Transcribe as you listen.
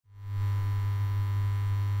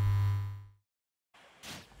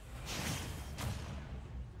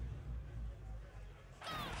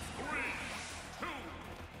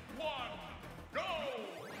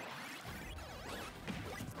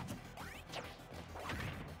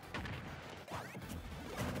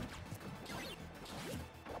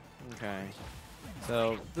Okay.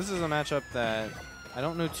 So this is a matchup that I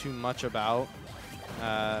don't know too much about.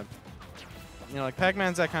 You know, like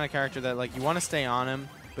Pac-Man's that kind of character that like you want to stay on him,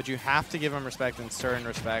 but you have to give him respect in certain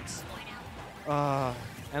respects.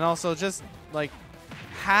 And also just like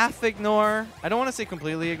half ignore. I don't want to say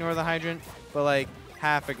completely ignore the hydrant, but like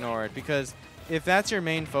half ignore it, because if that's your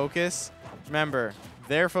main focus, remember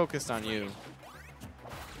they're focused on you.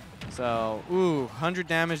 So, ooh, 100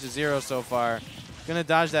 damage to 0 so far. Gonna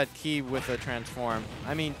dodge that key with a transform.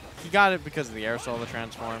 I mean, he got it because of the aerosol of the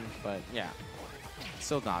transform, but yeah,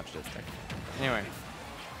 still dodged it. Anyway,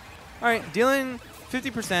 all right, dealing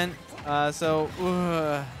 50%. So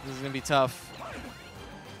this is gonna be tough.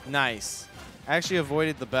 Nice. I actually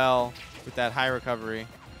avoided the bell with that high recovery.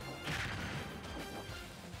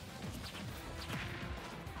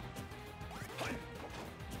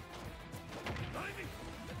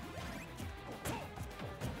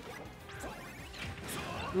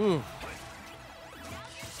 Ooh.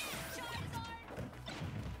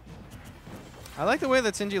 I like the way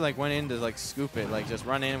that Sinji like went in to like scoop it, like just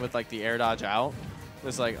run in with like the air dodge out.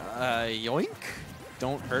 Just like yoink,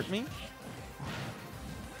 don't hurt me.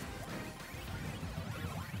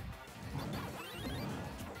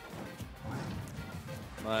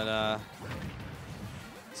 But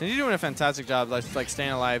Sinji doing a fantastic job, like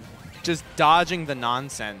staying alive, just dodging the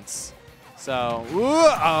nonsense. So,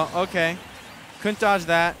 ooh, okay. Couldn't dodge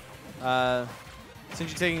that.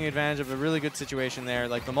 Sinji taking advantage of a really good situation there.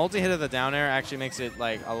 Like the multi-hit of the down air actually makes it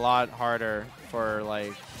like a lot harder for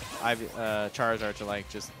like Charizard to like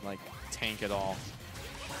just like tank it all.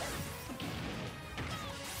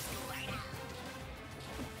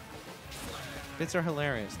 Bits are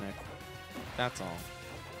hilarious, Nick. That's all.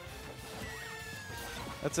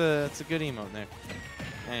 That's a good emote, Nick.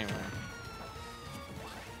 Anyway.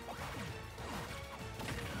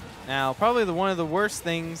 Now, probably one of the worst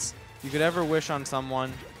things you could ever wish on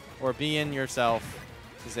someone or be in yourself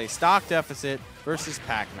is a stock deficit versus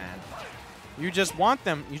Pac-Man. You just want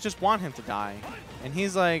him to die. And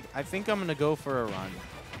he's like, I think I'm gonna go for a run.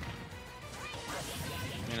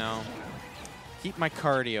 You know, keep my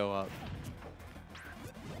cardio up.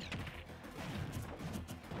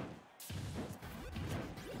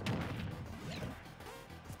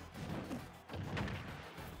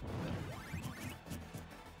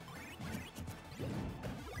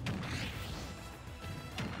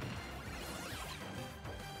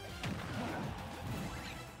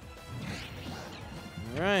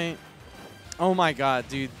 Right. Oh my god,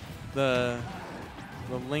 dude. The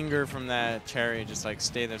linger from that cherry just like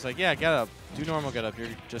stay there. It's like, yeah, get up. Do normal get up. You're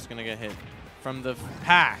just gonna get hit from the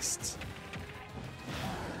past.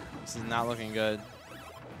 This is not looking good.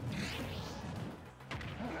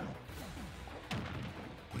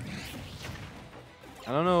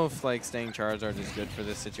 I don't know if like staying Charizard is good for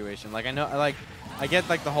this situation. Like I get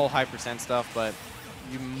like the whole high percent stuff, but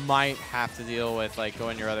you might have to deal with like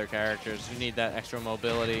going your other characters. You need that extra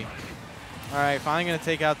mobility. All right, finally gonna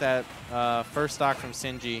take out that first stock from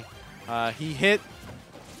Sinji. He hit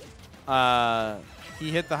the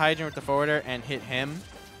hydrant with the forwarder and hit him.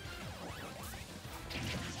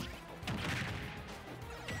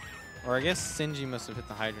 Or I guess Sinji must have hit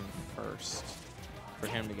the hydrant first for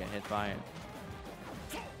him to get hit by it.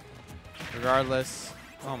 Regardless,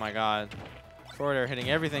 oh my god, forwarder hitting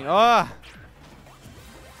everything. Oh!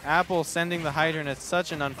 Apple sending the hydrant at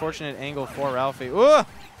such an unfortunate angle for Ralphie. Ooh!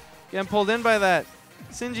 Getting pulled in by that.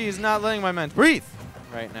 Sinji is not letting my man breathe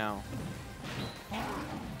right now.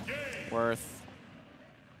 Worth.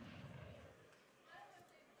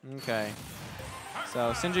 Okay.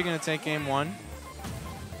 So Sinji gonna take game 1.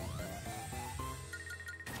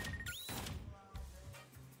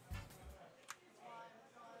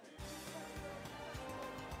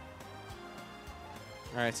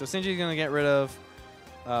 All right, so Sinji's gonna get rid of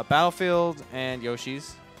Battlefield and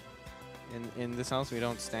Yoshi's. In this house, we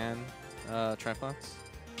don't stand tripods.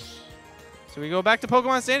 So we go back to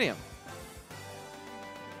Pokemon Stadium.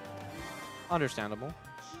 Understandable.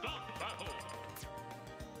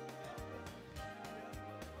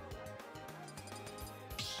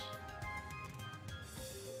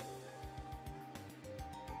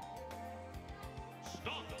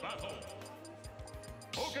 Start battle.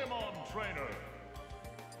 Pokemon trainer.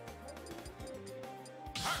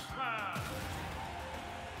 Pac-Man.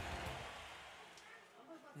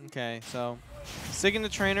 Okay, so Sig the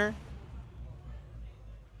trainer.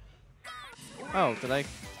 Oh, did I?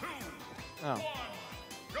 Oh.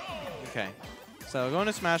 Okay. So going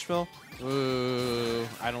to Smashville. Ooh,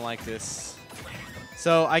 I don't like this.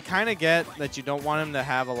 So I kind of get that you don't want him to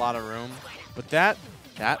have a lot of room, but that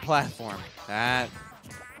platform, that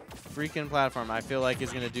freaking platform, I feel like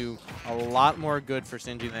is going to do a lot more good for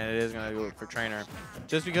Sinji than it is going to do for Trainer.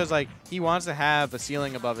 Just because, like, he wants to have a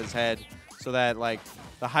ceiling above his head so that, like,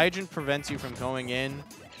 the hydrant prevents you from going in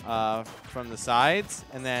from the sides,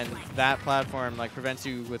 and then that platform, like, prevents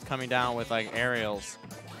you with coming down with, like, aerials.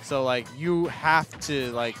 So, like, you have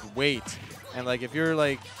to, like, wait. And, like, if you're,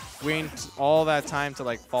 like, waiting all that time to,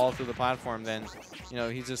 like, fall through the platform, then, you know,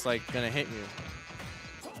 he's just, like, going to hit you.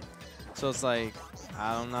 So it's like,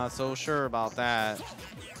 I'm not so sure about that.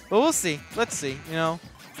 But we'll see. Let's see, you know.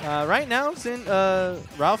 Right now,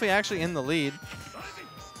 Ralphie actually in the lead.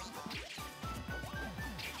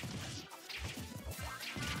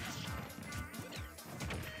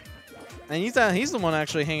 And he's the one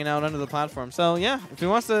actually hanging out under the platform. So yeah,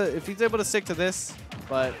 if he's able to stick to this,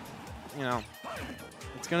 but you know,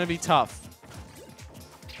 it's gonna be tough.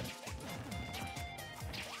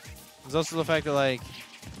 There's also the fact that, like,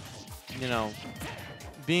 you know,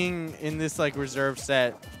 being in this, like, reserve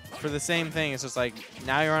set for the same thing, it's just like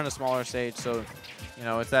now you're on a smaller stage, so you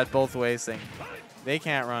know, it's that both ways thing. They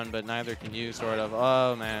can't run, but neither can you, sort of.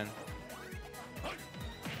 Oh man.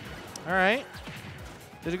 All right.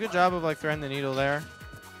 Did a good job of, like, threading the needle there.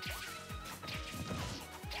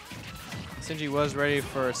 Sinji was ready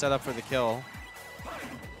for a setup for the kill.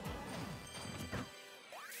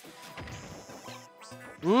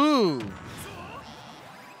 Ooh.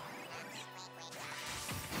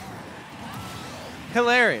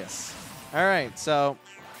 Hilarious. All right, so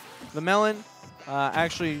the melon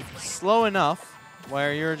actually slow enough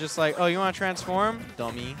where you're just like, oh, you want to transform?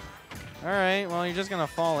 Dummy. All right, well, you're just going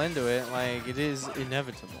to fall into it. Like, it is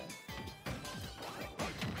inevitable.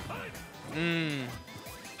 You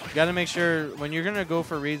got to make sure when you're going to go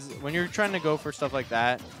for reads, when you're trying to go for stuff like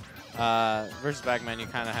that, versus Pac-Man, you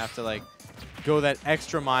kind of have to, like, go that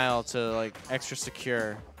extra mile to, like, extra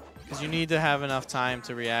secure. Because you need to have enough time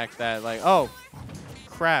to react that, like, oh,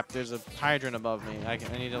 crap, there's a hydrant above me. I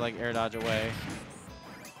need to, like, air dodge away.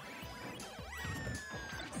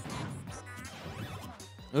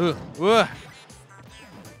 Ooh, ooh.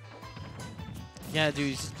 Yeah,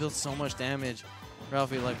 dude, you just built so much damage.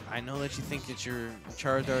 Ralphie, like, I know that you think that your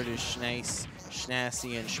Charizard is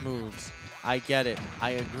schnasty and schmooves. I get it.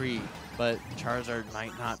 I agree. But Charizard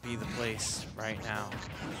might not be the place right now.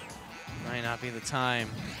 Might not be the time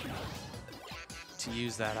to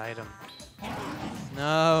use that item.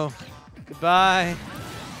 No. Goodbye.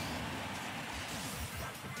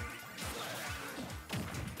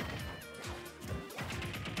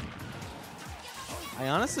 I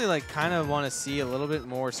honestly, like, kind of want to see a little bit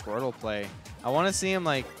more Squirtle play. I want to see him,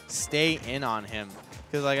 like, stay in on him.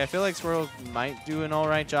 Because, like, I feel like Squirtle might do an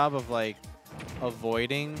alright job of, like,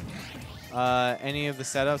 avoiding any of the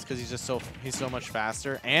setups because he's so much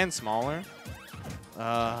faster and smaller.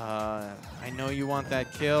 I know you want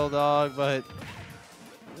that kill, dog, but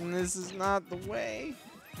this is not the way.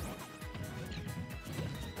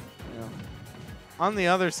 You know. On the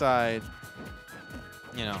other side,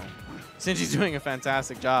 you know, Sinji's doing a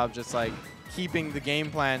fantastic job just, like, keeping the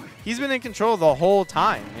game plan. He's been in control the whole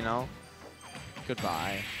time, you know.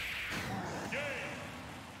 Goodbye.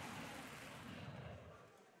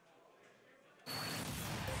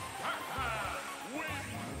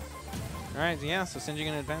 All right, yeah, so Sinji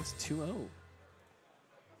going to advance 2-0.